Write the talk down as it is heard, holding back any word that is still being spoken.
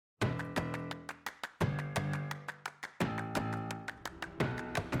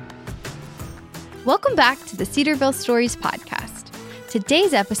Welcome back to the Cedarville Stories podcast.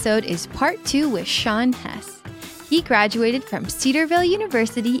 Today's episode is part 2 with Shawn Hess. He graduated from Cedarville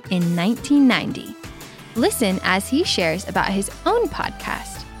University in 1990. Listen as he shares about his own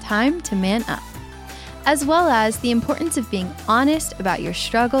podcast, Time to Man Up, as well as the importance of being honest about your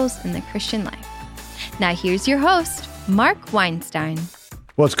struggles in the Christian life. Now here's your host, Mark Weinstein.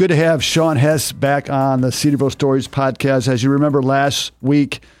 Well, it's good to have Shawn Hess back on the Cedarville Stories podcast. As you remember, last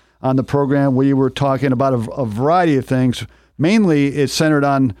week on the program, we were talking about a variety of things. Mainly, it's centered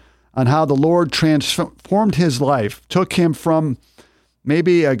on how the Lord transformed his life, took him from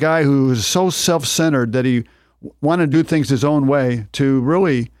maybe a guy who was so self-centered that he wanted to do things his own way to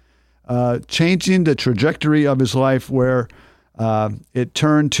really changing the trajectory of his life where it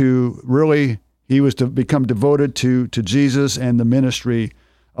turned to really, he was to become devoted to Jesus and the ministry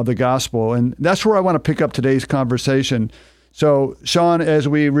of the gospel. And that's where I want to pick up today's conversation. So, Shawn, as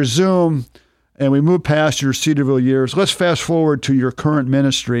we resume and we move past your Cedarville years, let's fast forward to your current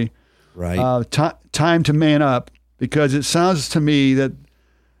ministry. Right. Time to Man Up, because it sounds to me that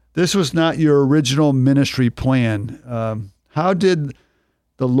this was not your original ministry plan. How did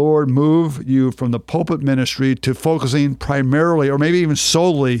the Lord move you from the pulpit ministry to focusing primarily, or maybe even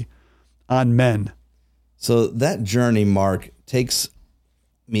solely, on men? So that journey, Mark, takes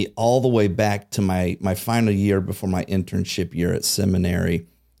me all the way back to my final year before my internship year at seminary.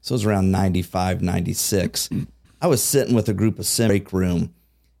 So it was around 95, 96. I was sitting with a group of seminary room,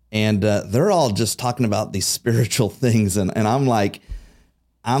 and they're all just talking about these spiritual things. And I'm like,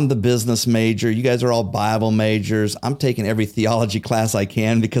 I'm the business major. You guys are all Bible majors. I'm taking every theology class I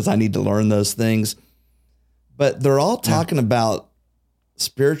can because I need to learn those things. But they're all talking about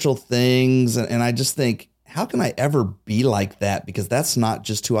spiritual things. And I just think, how can I ever be like that? Because that's not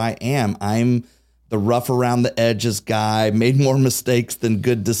just who I am. I'm the rough around the edges guy, made more mistakes than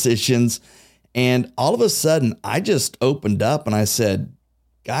good decisions. And all of a sudden, I just opened up and I said,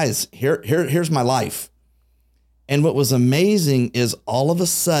 guys, here's my life. And what was amazing is all of a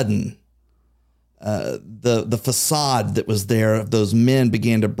sudden, the facade that was there of those men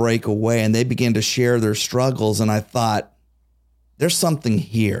began to break away and they began to share their struggles. And I thought, there's something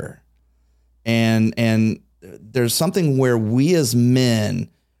here. And there's something where we as men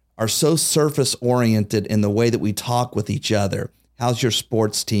are so surface oriented in the way that we talk with each other. How's your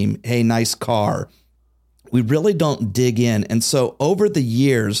sports team? Hey, nice car. We really don't dig in. And so over the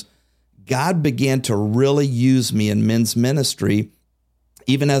years, God began to really use me in men's ministry.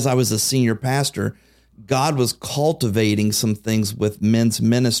 Even as I was a senior pastor, God was cultivating some things with men's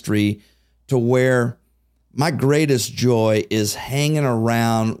ministry to where my greatest joy is hanging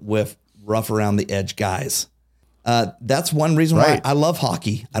around with rough around the edge guys. That's one reason why I love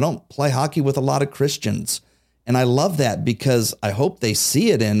hockey. I don't play hockey with a lot of Christians. And I love that because I hope they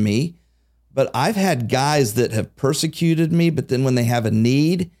see it in me. But I've had guys that have persecuted me, but then when they have a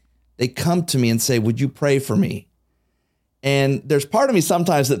need, they come to me and say, would you pray for me? And there's part of me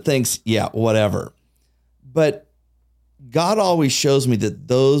sometimes that thinks, yeah, whatever. But God always shows me that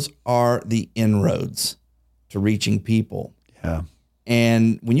those are the inroads to reaching people. Yeah.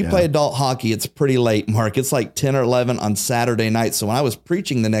 And when you play adult hockey, it's pretty late, Mark. It's like 10 or 11 on Saturday night. So when I was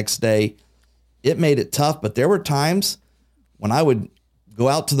preaching the next day, it made it tough. But there were times when I would go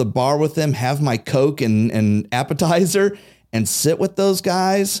out to the bar with them, have my Coke and appetizer, and sit with those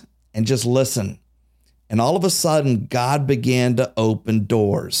guys and just listen. And all of a sudden, God began to open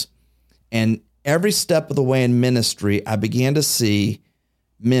doors. And every step of the way in ministry, I began to see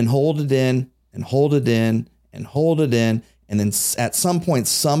men hold it in and hold it in and hold it in. And then at some point,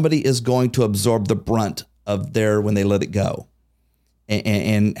 somebody is going to absorb the brunt of when they let it go.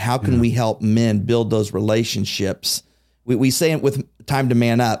 And how can we help men build those relationships? We say it with Time to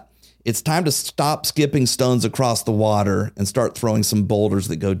Man Up. It's time to stop skipping stones across the water and start throwing some boulders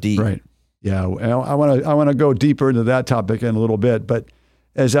that go deep. Right. Yeah. I want to go deeper into that topic in a little bit. But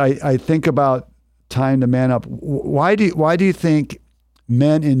as I think about Time to Man Up, why do you think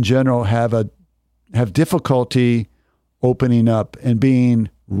men in general have difficulty opening up and being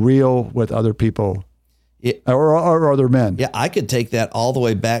real with other people or other men? Yeah, I could take that all the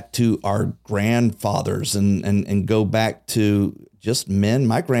way back to our grandfathers and go back to just men.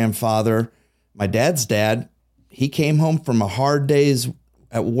 My grandfather, my dad's dad, he came home from a hard day's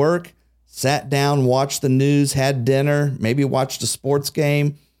at work, sat down, watched the news, had dinner, maybe watched a sports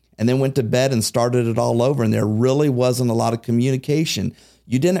game, and then went to bed and started it all over. And there really wasn't a lot of communication.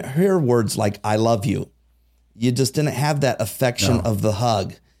 You didn't hear words like, I love you. You just didn't have that affection of the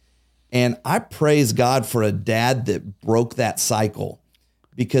hug. And I praise God for a dad that broke that cycle,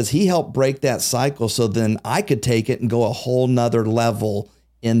 because he helped break that cycle so then I could take it and go a whole nother level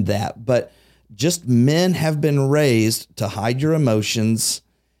in that. But just men have been raised to hide your emotions.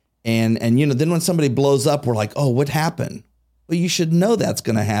 And then when somebody blows up, we're like, oh, what happened? Well, you should know that's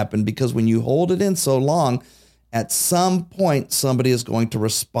going to happen, because when you hold it in so long, at some point, somebody is going to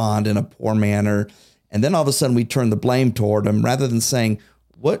respond in a poor manner. And then all of a sudden we turn the blame toward them rather than saying,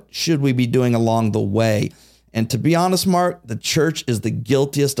 what should we be doing along the way? And to be honest, Mark, the church is the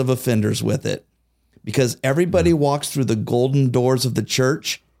guiltiest of offenders with it, because everybody walks through the golden doors of the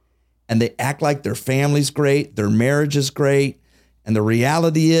church and they act like their family's great, their marriage is great. And the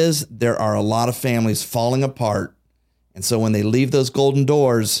reality is there are a lot of families falling apart. And so when they leave those golden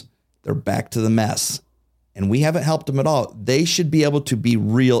doors, they're back to the mess. And we haven't helped them at all. They should be able to be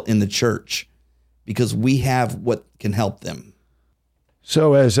real in the church, because we have what can help them.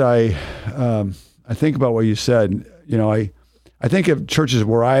 So as I think about what you said, I think of churches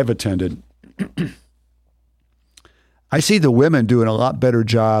where I've attended, I see the women doing a lot better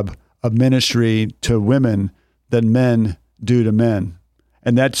job of ministry to women than men do to men.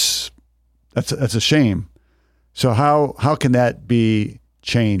 And that's a shame. So how can that be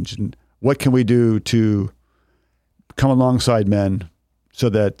changed? And what can we do to come alongside men so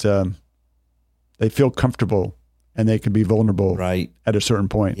that they feel comfortable and they can be vulnerable at a certain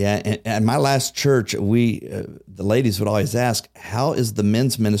point? Yeah. And at my last church, the ladies would always ask, how is the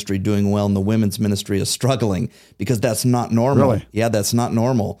men's ministry doing well and the women's ministry is struggling? Because that's not normal. Really? Yeah, that's not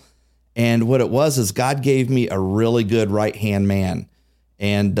normal. And what it was is God gave me a really good right-hand man.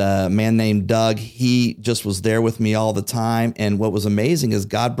 And a man named Doug, he just was there with me all the time. And what was amazing is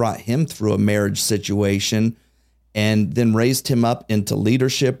God brought him through a marriage situation and then raised him up into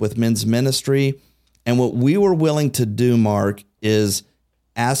leadership with men's ministry. And what we were willing to do, Mark, is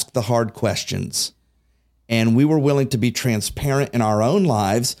ask the hard questions. And we were willing to be transparent in our own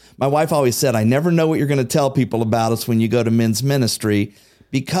lives. My wife always said, I never know what you're going to tell people about us when you go to men's ministry,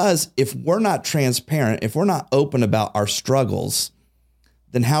 because if we're not transparent, if we're not open about our struggles,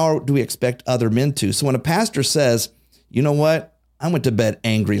 then how do we expect other men to? So when a pastor says, you know what, I went to bed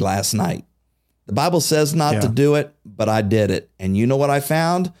angry last night. The Bible says not to do it, but I did it. And you know what I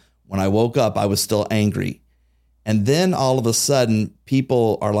found? When I woke up, I was still angry. And then all of a sudden,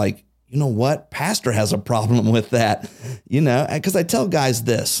 people are like, you know what? Pastor has a problem with that. Because I tell guys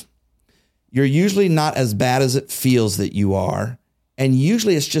this, you're usually not as bad as it feels that you are. And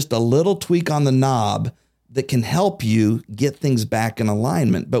usually it's just a little tweak on the knob that can help you get things back in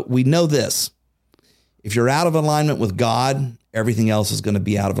alignment. But we know this, if you're out of alignment with God, everything else is going to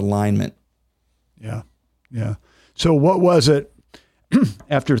be out of alignment. Yeah. Yeah. So what was it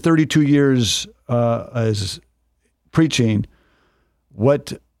after 32 years as preaching,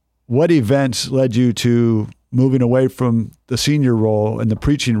 what events led you to moving away from the senior role and the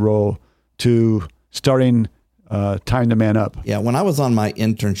preaching role to starting Time to Man Up? Yeah, when I was on my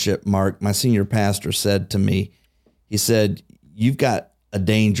internship, Mark, my senior pastor said to me, he said, you've got a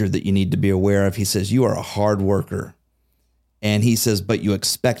danger that you need to be aware of. He says, you are a hard worker. And he says, but you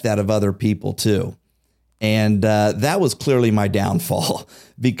expect that of other people too. And that was clearly my downfall,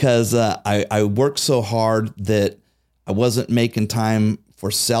 because I worked so hard that I wasn't making time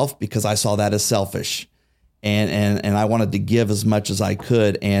for self, because I saw that as selfish. And I wanted to give as much as I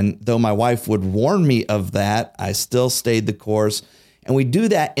could. And though my wife would warn me of that, I still stayed the course. And we do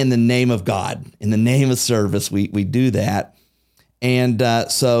that in the name of God, in the name of service. We do that. And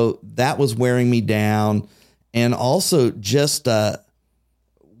so that was wearing me down. And also just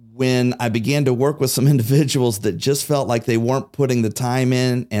when I began to work with some individuals that just felt like they weren't putting the time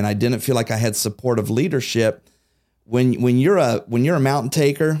in, and I didn't feel like I had supportive leadership. When you're a mountain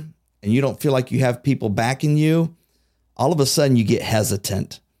taker and you don't feel like you have people backing you, all of a sudden you get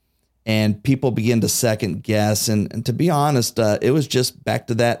hesitant and people begin to second guess. And to be honest, it was just back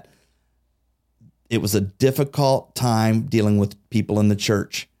to that. It was a difficult time dealing with people in the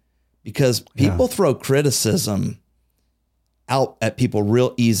church, because people throw criticism out at people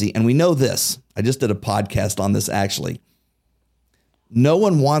real easy. And we know this. I just did a podcast on this, actually. No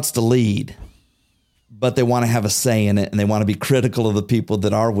one wants to lead, but they want to have a say in it, and they want to be critical of the people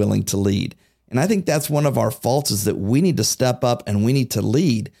that are willing to lead. And I think that's one of our faults, is that we need to step up and we need to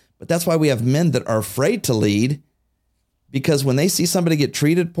lead. But that's why we have men that are afraid to lead, because when they see somebody get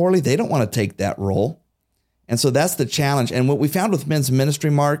treated poorly, they don't want to take that role. And so that's the challenge. And what we found with men's ministry,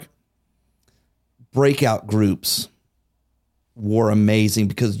 Mark, breakout groups were amazing,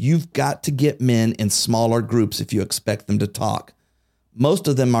 because you've got to get men in smaller groups if you expect them to talk. Most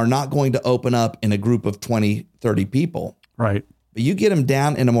of them are not going to open up in a group of 20, 30 people. Right. But you get them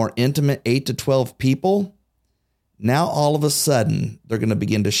down in a more intimate 8 to 12 people. Now, all of a sudden, they're going to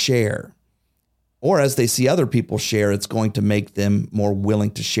begin to share. Or as they see other people share, it's going to make them more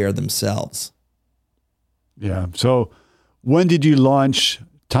willing to share themselves. Yeah. So when did you launch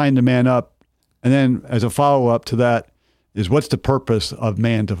Time to Man Up? And then as a follow-up to that is, what's the purpose of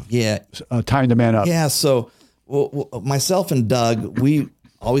Time to Man Up? Yeah. So myself and Doug, we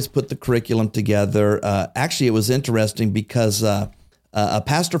always put the curriculum together. Actually, it was interesting because a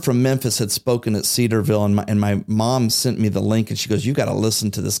pastor from Memphis had spoken at Cedarville, and my mom sent me the link, and she goes, "You got to listen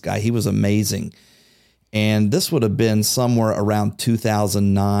to this guy. He was amazing." And this would have been somewhere around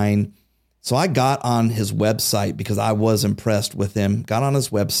 2009. So I got on his website because I was impressed with him. Got on his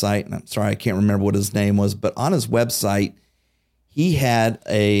website, and I'm sorry, I can't remember what his name was, but on his website, he had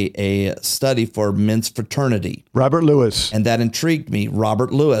a study for men's fraternity. Robert Lewis. And that intrigued me,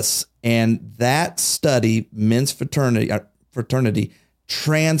 Robert Lewis. And that study, men's fraternity,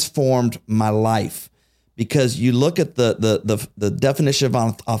 transformed my life, because you look at the definition of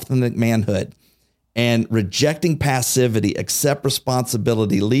authentic manhood, and rejecting passivity, accept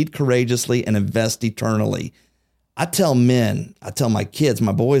responsibility, lead courageously, and invest eternally. I tell my kids,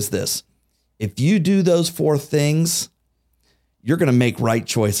 my boys this: if you do those 4 things, you're going to make right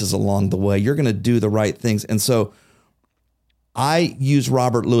choices along the way. You're going to do the right things. And so I use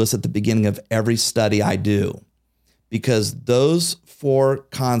Robert Lewis at the beginning of every study I do, because those 4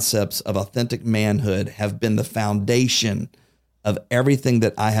 concepts of authentic manhood have been the foundation of everything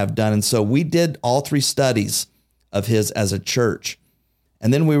that I have done. And so we did all 3 studies of his as a church.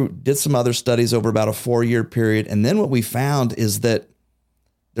 And then we did some other studies over about a 4-year period. And then what we found is that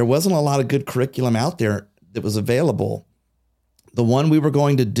there wasn't a lot of good curriculum out there that was available. The one we were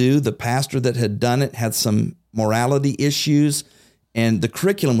going to do, the pastor that had done it had some morality issues, and the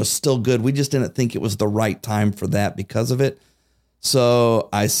curriculum was still good. We just didn't think it was the right time for that because of it. So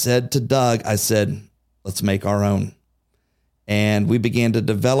I said to Doug, let's make our own. And we began to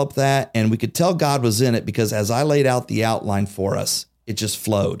develop that, and we could tell God was in it, because as I laid out the outline for us, it just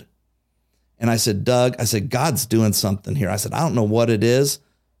flowed. And I said, Doug, God's doing something here. I said, I don't know what it is,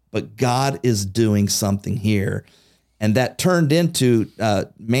 but God is doing something here. And that turned into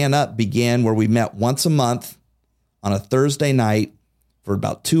Man Up began, where we met once a month on a Thursday night for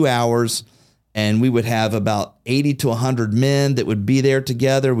about 2 hours. And we would have about 80 to 100 men that would be there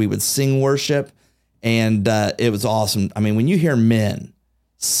together. We would sing worship. And it was awesome. I mean, when you hear men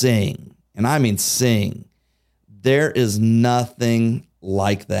sing, and I mean sing, there is nothing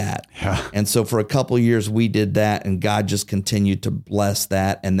like that. Yeah. And so for a couple of years, we did that, and God just continued to bless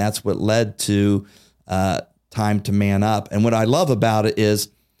that. And that's what led to Time to Man Up. And what I love about it is,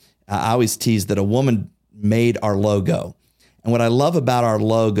 I always tease that a woman made our logo. And what I love about our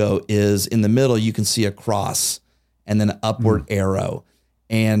logo is, in the middle, you can see a cross and then an upward arrow.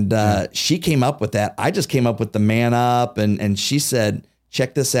 And she came up with that. I just came up with the Man Up, and she said,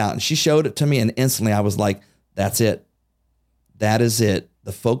 check this out. And she showed it to me, and instantly I was like, that's it. That is it.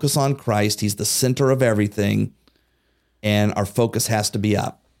 The focus on Christ. He's the center of everything, and our focus has to be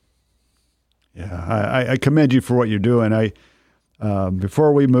up. Yeah, I commend you for what you're doing.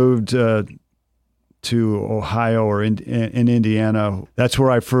 Before we moved to Ohio or in Indiana, that's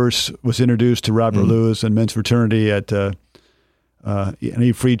where I first was introduced to Robert Lewis and men's fraternity at an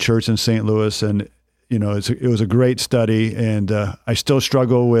E13 church in St. Louis, and it was a great study. And I still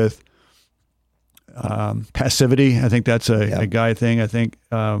struggle with passivity. I think that's a guy thing. I think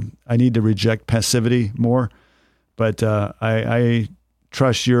I need to reject passivity more. But I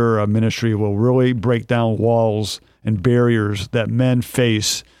trust your ministry will really break down walls and barriers that men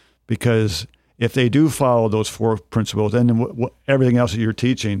face, because if they do follow those 4 principles and everything else that you're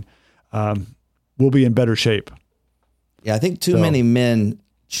teaching, we'll be in better shape. Yeah, I think too many men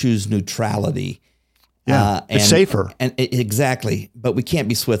choose neutrality. Yeah, it's safer. Exactly, but we can't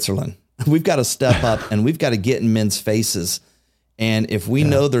be Switzerland. We've got to step up, and we've got to get in men's faces. And if we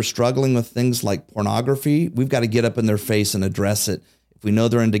know they're struggling with things like pornography, we've got to get up in their face and address it. If we know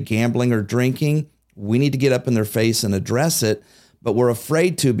they're into gambling or drinking, we need to get up in their face and address it. But we're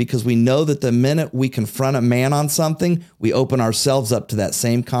afraid to, because we know that the minute we confront a man on something, we open ourselves up to that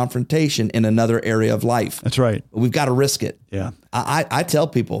same confrontation in another area of life. That's right. But we've got to risk it. Yeah. I tell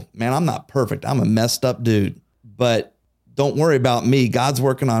people, man, I'm not perfect. I'm a messed up dude. But don't worry about me. God's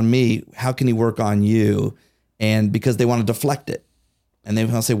working on me. How can he work on you? And because they want to deflect it. And they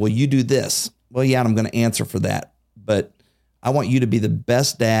want to say, well, you do this. Well, yeah, I'm going to answer for that. But I want you to be the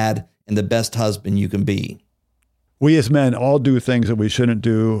best dad and the best husband you can be. We as men all do things that we shouldn't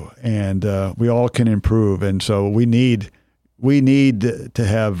do, and we all can improve. And so we need to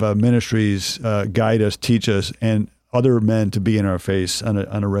have ministries guide us, teach us, and other men to be in our face on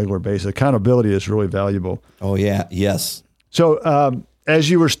a regular basis. Accountability is really valuable. Oh, yeah. Yes. So as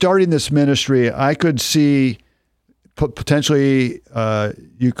you were starting this ministry, I could see potentially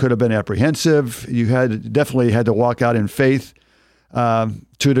you could have been apprehensive. You definitely had to walk out in faith to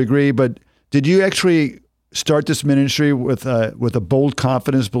a degree. But did you actually start this ministry with a bold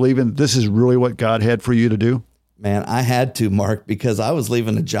confidence, believing this is really what God had for you to do? Man, I had to, Mark, because I was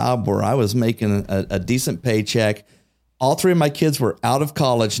leaving a job where I was making a decent paycheck. All three of my kids were out of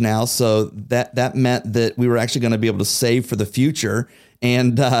college now, so that meant that we were actually going to be able to save for the future.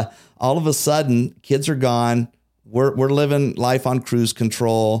 And all of a sudden, kids are gone. We're living life on cruise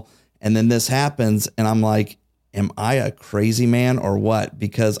control, and then this happens, and I'm like, am I a crazy man or what?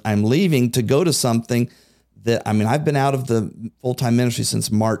 Because I'm leaving to go to something that, I've been out of the full-time ministry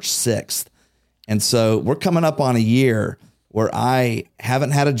since March 6th. And so we're coming up on a year where I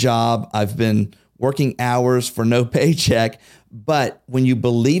haven't had a job. I've been working hours for no paycheck. But when you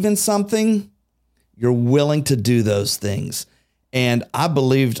believe in something, you're willing to do those things. And I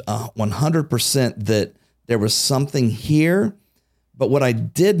believed 100% that there was something here. But what I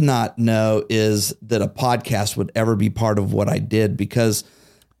did not know is that a podcast would ever be part of what I did, because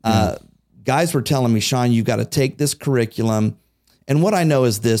guys were telling me, Shawn, you got to take this curriculum. And what I know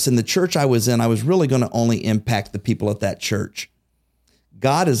is this: in the church I was in, I was really going to only impact the people at that church.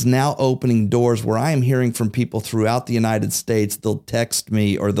 God is now opening doors where I am hearing from people throughout the United States. They'll text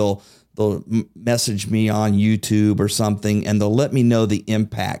me or they'll message me on YouTube or something, and they'll let me know the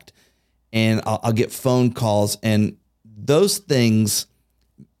impact. And I'll get phone calls, and those things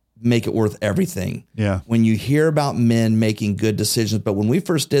make it worth everything. Yeah. When you hear about men making good decisions. But when we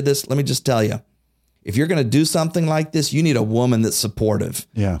first did this, let me just tell you, if you're going to do something like this, you need a woman that's supportive.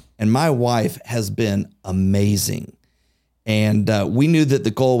 Yeah. And my wife has been amazing. And we knew that the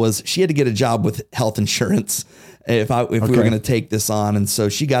goal was she had to get a job with health insurance if we were going to take this on. And so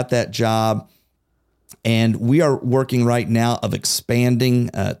she got that job. And we are working right now of expanding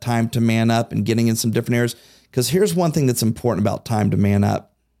Time to Man Up and getting in some different areas. Because here's one thing that's important about Time to Man Up.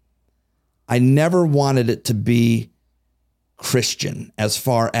 I never wanted it to be Christian, as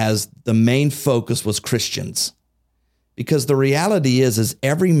far as the main focus was Christians, because the reality is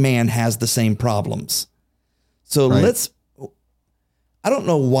every man has the same problems. So right. I don't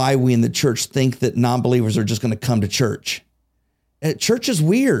know why we in the church think that non-believers are just going to come to church. Church is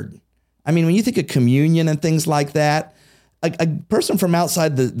weird. When you think of communion and things like that, a person from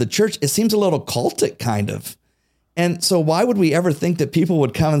outside the church, it seems a little cultic kind of. And so why would we ever think that people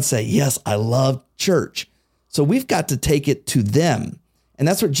would come and say, yes, I love church? So we've got to take it to them. And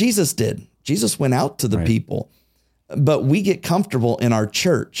that's what Jesus did. Jesus went out to the people, but we get comfortable in our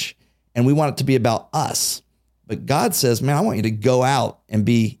church and we want it to be about us. But God says, man, I want you to go out and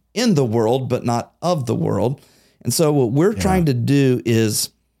be in the world, but not of the world. And so what we're trying to do is,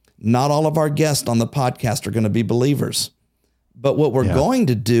 not all of our guests on the podcast are going to be believers, but what we're going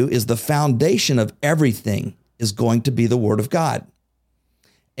to do is the foundation of everything is going to be the Word of God.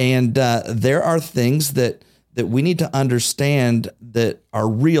 And there are things that we need to understand that are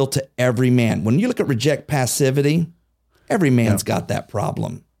real to every man. When you look at reject passivity, every man's got that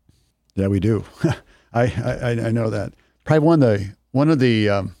problem. Yeah, we do. I know that. Probably one of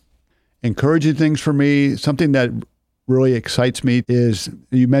the encouraging things for me, something that really excites me, is,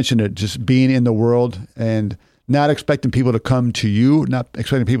 you mentioned it, just being in the world and not expecting people to come to you, not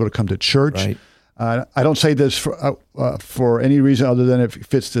expecting people to come to church. Right. I don't say this for any reason other than if it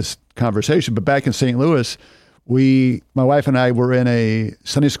fits this conversation, but back in St. Louis, my wife and I were in a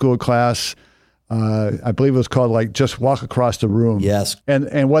Sunday school class. I believe it was called Just Walk Across the Room. Yes.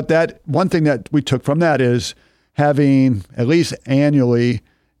 And one thing that we took from that is having at least annually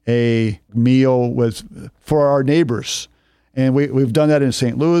a meal for our neighbors. And we've done that in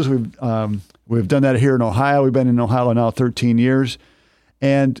St. Louis. We've done that here in Ohio. We've been in Ohio now 13 years.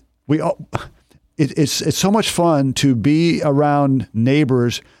 And it's so much fun to be around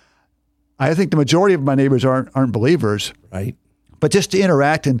neighbors. I think the majority of my neighbors aren't believers. Right. But just to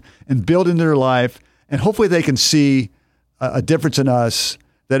interact and build into their life, and hopefully they can see a difference in us,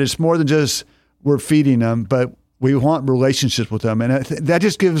 that it's more than just we're feeding them, but we want relationships with them. And that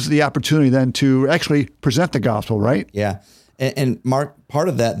just gives the opportunity then to actually present the gospel, right? Yeah. And Mark, part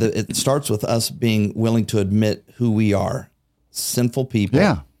of that, it starts with us being willing to admit who we are, sinful people.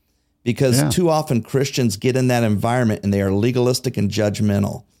 Yeah. Because too often Christians get in that environment and they are legalistic and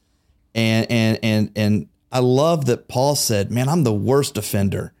judgmental. And I love that Paul said, man, I'm the worst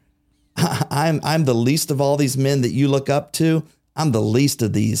offender. I'm the least of all these men that you look up to. I'm the least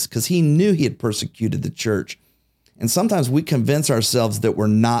of these, because he knew he had persecuted the church. And sometimes we convince ourselves that we're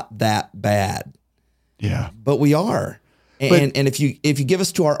not that bad. Yeah. But we are. And if you give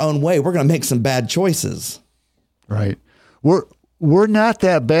us to our own way, we're going to make some bad choices. Right. We're we're not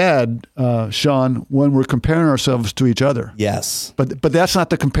that bad, Shawn, when we're comparing ourselves to each other. Yes. But that's not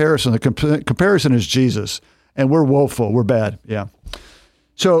the comparison. The comparison is Jesus, and we're woeful. We're bad. Yeah.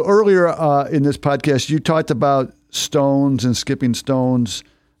 So earlier in this podcast, you talked about stones and skipping stones.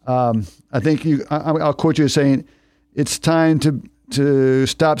 I think I'll quote you as saying, it's time to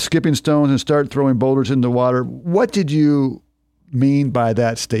stop skipping stones and start throwing boulders in the water. What did you mean by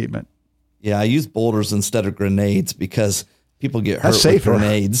that statement? Yeah, I use boulders instead of grenades because people get hurt with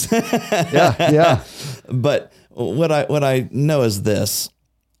grenades. Yeah. But what I know is this.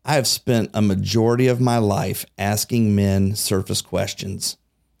 I have spent a majority of my life asking men surface questions.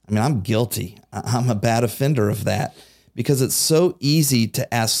 I mean, I'm guilty. I'm a bad offender of that because it's so easy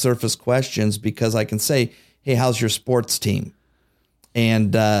to ask surface questions because I can say, hey, how's your sports team?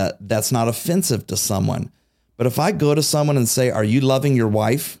 And that's not offensive to someone. But if I go to someone and say, are you loving your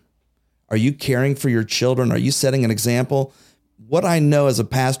wife? Are you caring for your children? Are you setting an example? What I know as a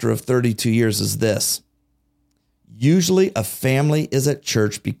pastor of 32 years is this. Usually a family is at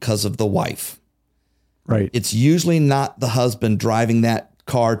church because of the wife. Right. It's usually not the husband driving that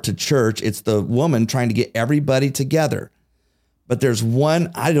car to church. It's the woman trying to get everybody together. But there's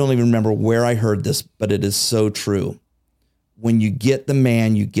one, I don't even remember where I heard this, but it is so true. When you get the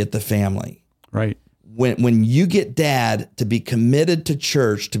man, you get the family. Right. When you get dad to be committed to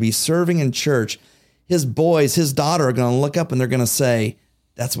church, to be serving in church, his boys, his daughter are going to look up and they're going to say,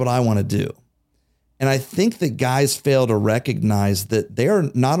 that's what I want to do. And I think that guys fail to recognize that they're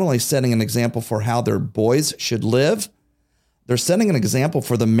not only setting an example for how their boys should live, they're setting an example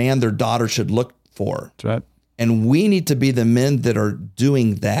for the man their daughter should look for. That's right. And we need to be the men that are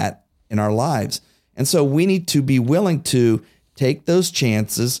doing that in our lives. And so we need to be willing to take those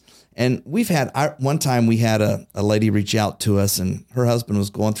chances. And we've had, one time we had a lady reach out to us and her husband was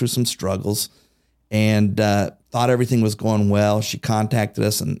going through some struggles and thought everything was going well. She contacted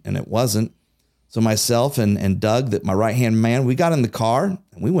us and it wasn't. So myself and Doug, that my right-hand man, we got in the car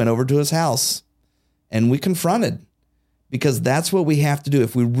and we went over to his house and we confronted, because that's what we have to do.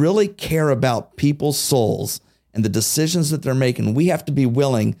 If we really care about people's souls and the decisions that they're making, we have to be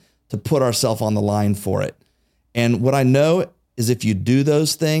willing to put ourselves on the line for it. And what I know is if you do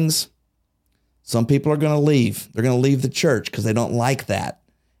those things, some people are going to leave. They're going to leave the church because they don't like that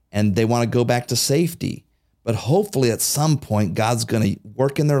and they want to go back to safety. But hopefully at some point, God's going to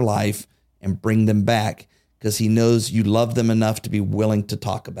work in their life and bring them back because he knows you love them enough to be willing to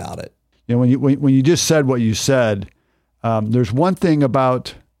talk about it. You know, when you just said what you said, there's one thing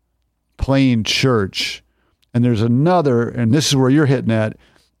about playing church, and there's another, and this is where you're hitting at,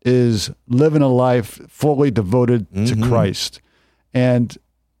 is living a life fully devoted to Christ. And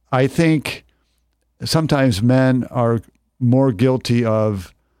I think sometimes men are more guilty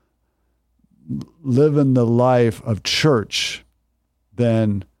of living the life of church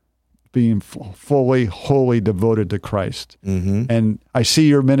than being fully, wholly devoted to Christ. And I see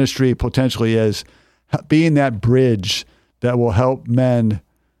your ministry potentially as being that bridge that will help men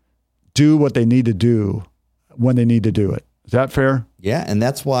do what they need to do when they need to do it. Is that fair? Yeah, and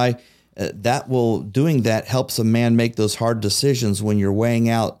that's why doing that helps a man make those hard decisions when you're weighing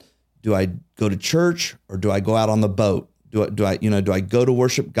out, do I go to church or do I go out on the boat? Do I go to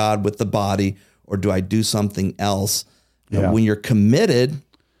worship God with the body or do I do something else? When you're committed,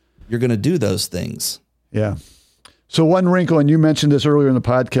 you're going to do those things. Yeah. So one wrinkle, and you mentioned this earlier in the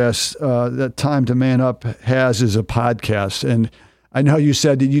podcast, that Time to Man Up has is a podcast. And I know you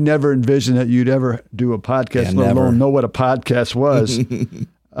said that you never envisioned that you'd ever do a podcast, let alone know what a podcast was.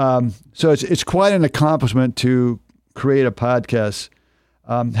 So it's quite an accomplishment to create a podcast.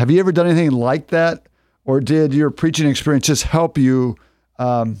 Have you ever done anything like that? Or did your preaching experience just help you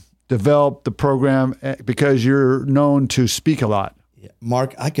develop the program because you're known to speak a lot?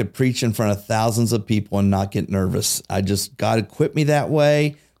 Mark, I could preach in front of thousands of people and not get nervous. God equipped me that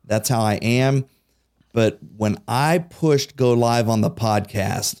way. That's how I am. But when I pushed go live on the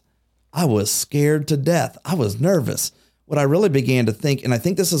podcast, I was scared to death. I was nervous. What I really began to think, and I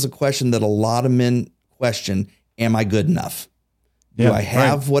think this is a question that a lot of men question, am I good enough? Do I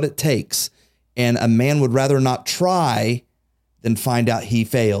have what it takes? And a man would rather not try than find out he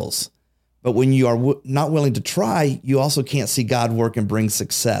fails. But when you are not willing to try, you also can't see God work and bring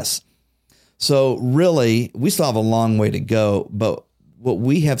success. So really, we still have a long way to go. But what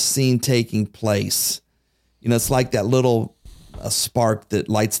we have seen taking place, it's like that little spark that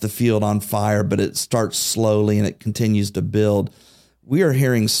lights the field on fire, but it starts slowly and it continues to build. We are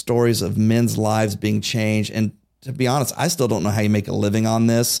hearing stories of men's lives being changed. And to be honest, I still don't know how you make a living on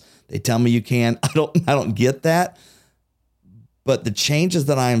this. They tell me you can. I don't get that. But the changes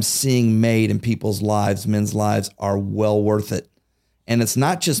that I am seeing made in people's lives, men's lives, are well worth it. And it's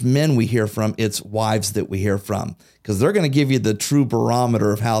not just men we hear from, it's wives that we hear from, because they're going to give you the true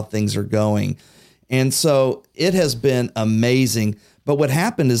barometer of how things are going. And so it has been amazing. But what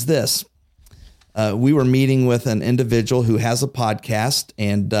happened is this. We were meeting with an individual who has a podcast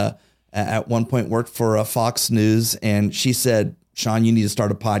and at one point worked for Fox News. And she said, Shawn, you need to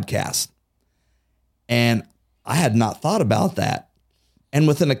start a podcast. And I had not thought about that. And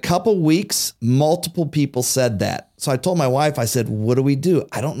within a couple weeks, multiple people said that. So I told my wife, I said, what do we do?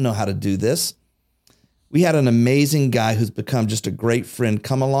 I don't know how to do this. We had an amazing guy who's become just a great friend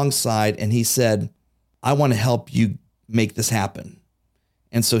come alongside, and he said, I want to help you make this happen.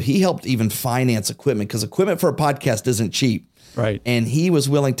 And so he helped even finance equipment, because equipment for a podcast isn't cheap. Right. And he was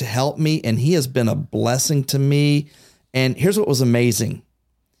willing to help me, and he has been a blessing to me. And here's what was amazing.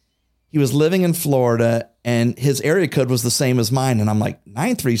 He was living in Florida, and his area code was the same as mine. And I'm like,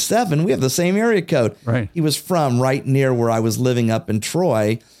 937, we have the same area code. Right. He was from right near where I was living up in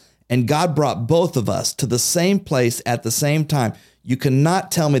Troy. And God brought both of us to the same place at the same time. You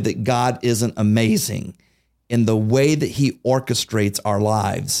cannot tell me that God isn't amazing in the way that he orchestrates our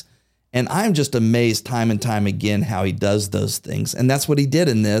lives. And I'm just amazed time and time again how he does those things. And that's what he did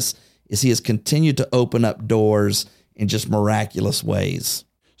in this, is he has continued to open up doors in just miraculous ways.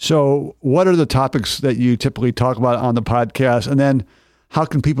 So what are the topics that you typically talk about on the podcast? And then how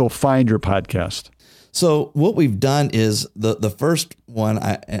can people find your podcast? So what we've done is the first one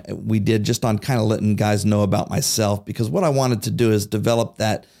we did just on kind of letting guys know about myself, because what I wanted to do is develop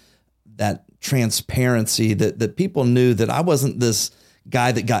that transparency that people knew that I wasn't this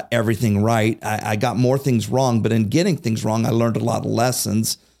guy that got everything right. I got more things wrong, but in getting things wrong, I learned a lot of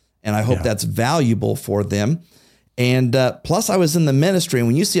lessons, and I hope that's valuable for them. And plus I was in the ministry, and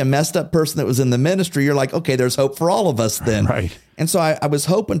when you see a messed up person that was in the ministry, you're like, okay, there's hope for all of us then. Right. And so I was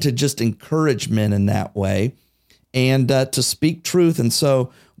hoping to just encourage men in that way and to speak truth. And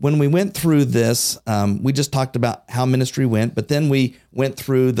so when we went through this, we just talked about how ministry went, but then we went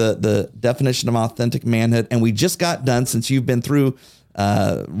through the definition of authentic manhood, and we just got done, since you've been through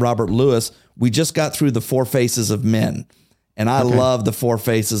Robert Lewis, we just got through the 4 faces of men. And I love the 4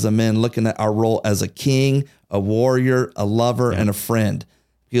 faces of men, looking at our role as a king, a warrior, a lover, and a friend,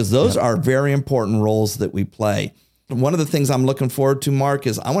 because those are very important roles that we play. And one of the things I'm looking forward to, Mark,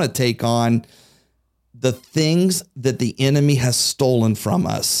 is I want to take on the things that the enemy has stolen from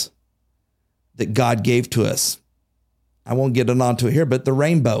us that God gave to us. I won't get it onto it here, but the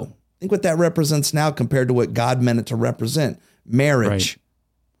rainbow. Think what that represents now compared to what God meant it to represent. Marriage.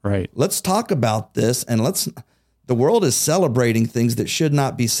 Right. Let's talk about this, and the world is celebrating things that should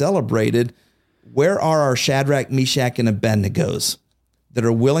not be celebrated. Where are our Shadrach, Meshach, and Abednegos that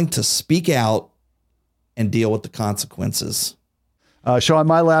are willing to speak out and deal with the consequences? Shawn,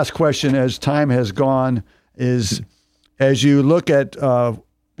 my last question as time has gone is, as you look at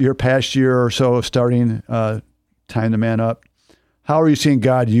your past year or so of starting Time to Man Up, how are you seeing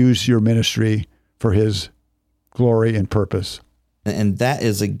God use your ministry for his glory and purpose? And that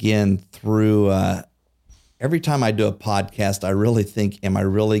is, again, through every time I do a podcast, I really think, am I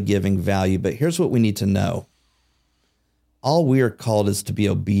really giving value? But here's what we need to know. All we are called is to be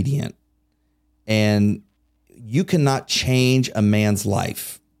obedient. And you cannot change a man's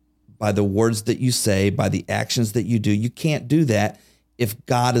life by the words that you say, by the actions that you do. You can't do that if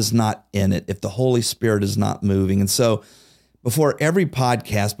God is not in it, if the Holy Spirit is not moving. And so before every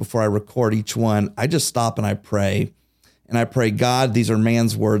podcast, before I record each one, I just stop and I pray. And I pray, God, these are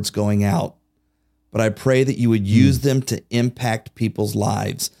man's words going out, but I pray that you would use them to impact people's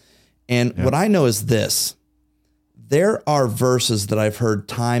lives. And what I know is this. There are verses that I've heard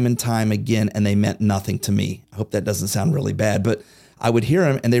time and time again, and they meant nothing to me. I hope that doesn't sound really bad, but I would hear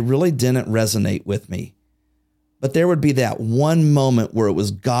them and they really didn't resonate with me. But there would be that one moment where it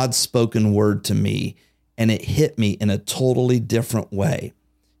was God's spoken word to me, and it hit me in a totally different way.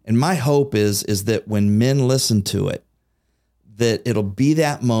 And my hope is that when men listen to it, that it'll be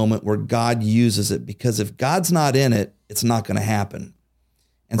that moment where God uses it, because if God's not in it, it's not going to happen.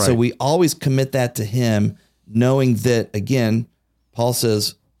 And so we always commit that to him, knowing that, again, Paul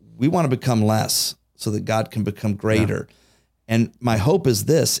says, we want to become less so that God can become greater. Yeah. And my hope is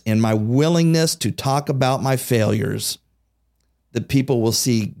this: in my willingness to talk about my failures, that people will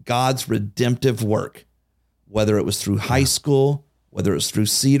see God's redemptive work, whether it was through high school, whether it was through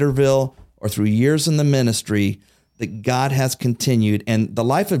Cedarville, or through years in the ministry, that God has continued. And the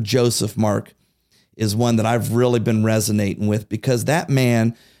life of Joseph, Mark, is one that I've really been resonating with, because that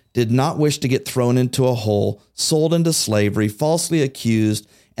man did not wish to get thrown into a hole, sold into slavery, falsely accused,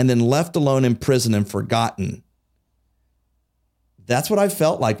 and then left alone in prison and forgotten. That's what I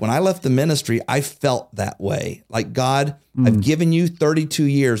felt like. When I left the ministry, I felt that way. Like, God, I've given you 32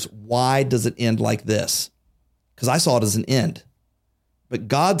 years. Why does it end like this? Because I saw it as an end. But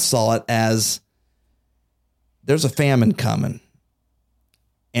God saw it as, there's a famine coming.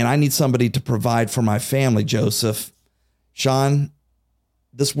 And I need somebody to provide for my family, Joseph. Shawn,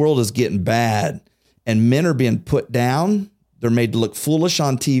 this world is getting bad. And men are being put down. They're made to look foolish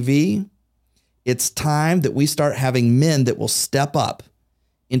on TV. It's time that we start having men that will step up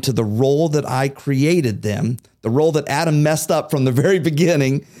into the role that I created them, the role that Adam messed up from the very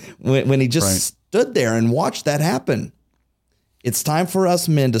beginning when he just stood there and watched that happen. It's time for us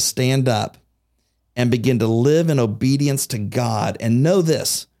men to stand up and begin to live in obedience to God. And know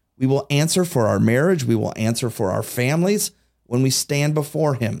this, we will answer for our marriage. We will answer for our families when we stand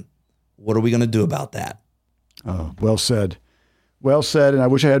before him. What are we going to do about that? Oh, well said. Well said. And I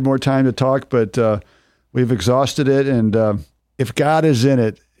wish I had more time to talk, but we've exhausted it. And if God is in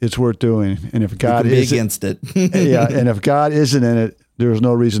it, it's worth doing. And if God is against it, yeah. And if God isn't in it, there's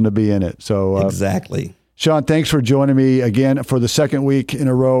no reason to be in it. So exactly. Shawn, thanks for joining me again for the second week in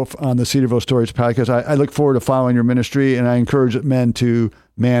a row on the Cedarville Stories podcast. I look forward to following your ministry, and I encourage men to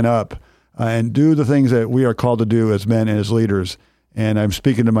man up and do the things that we are called to do as men and as leaders. And I'm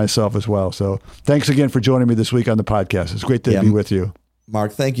speaking to myself as well. So thanks again for joining me this week on the podcast. It's great to be with you.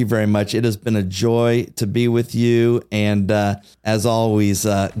 Mark, thank you very much. It has been a joy to be with you. And as always,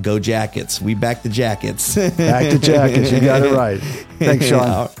 go Jackets. We back the Jackets. Back to Jackets. You got it right. Thanks,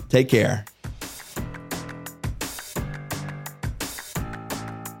 Shawn. Take care.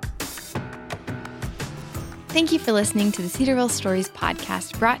 Thank you for listening to the Cedarville Stories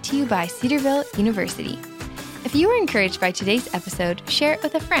podcast, brought to you by Cedarville University. If you were encouraged by today's episode, share it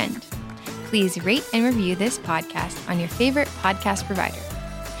with a friend. Please rate and review this podcast on your favorite podcast provider.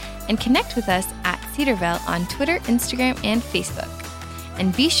 And connect with us at Cedarville on Twitter, Instagram, and Facebook.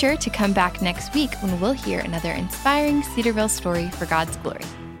 And be sure to come back next week when we'll hear another inspiring Cedarville story for God's glory.